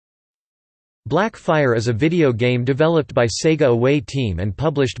Blackfire is a video game developed by Sega Away Team and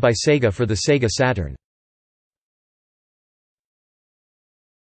published by Sega for the Sega Saturn.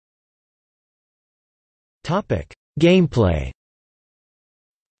 Gameplay.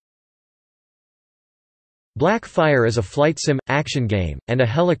 Blackfire is a flight sim, action game, and a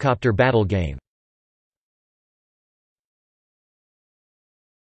helicopter battle game.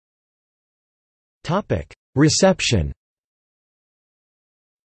 Reception.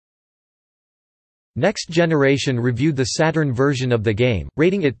 Next Generation reviewed the Saturn version of the game,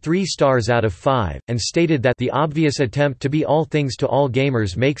 rating it 3 stars out of 5, and stated that the obvious attempt to be all things to all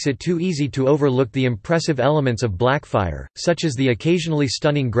gamers makes it too easy to overlook the impressive elements of Blackfire, such as the occasionally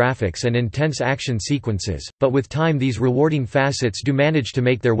stunning graphics and intense action sequences, but with time these rewarding facets do manage to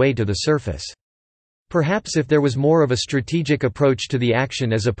make their way to the surface. Perhaps if there was more of a strategic approach to the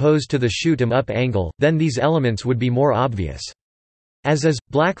action as opposed to the shoot-'em-up angle, then these elements would be more obvious. As is,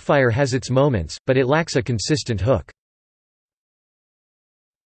 Blackfire has its moments, but it lacks a consistent hook.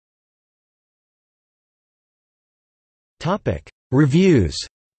 Reviews.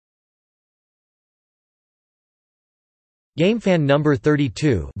 GameFan number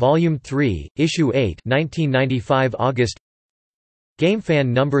 32, Volume 3, Issue 8, 1995 August. GameFan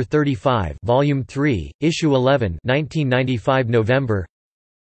number 35, Volume 3, Issue 11, 1995 November.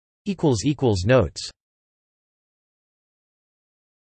 Notes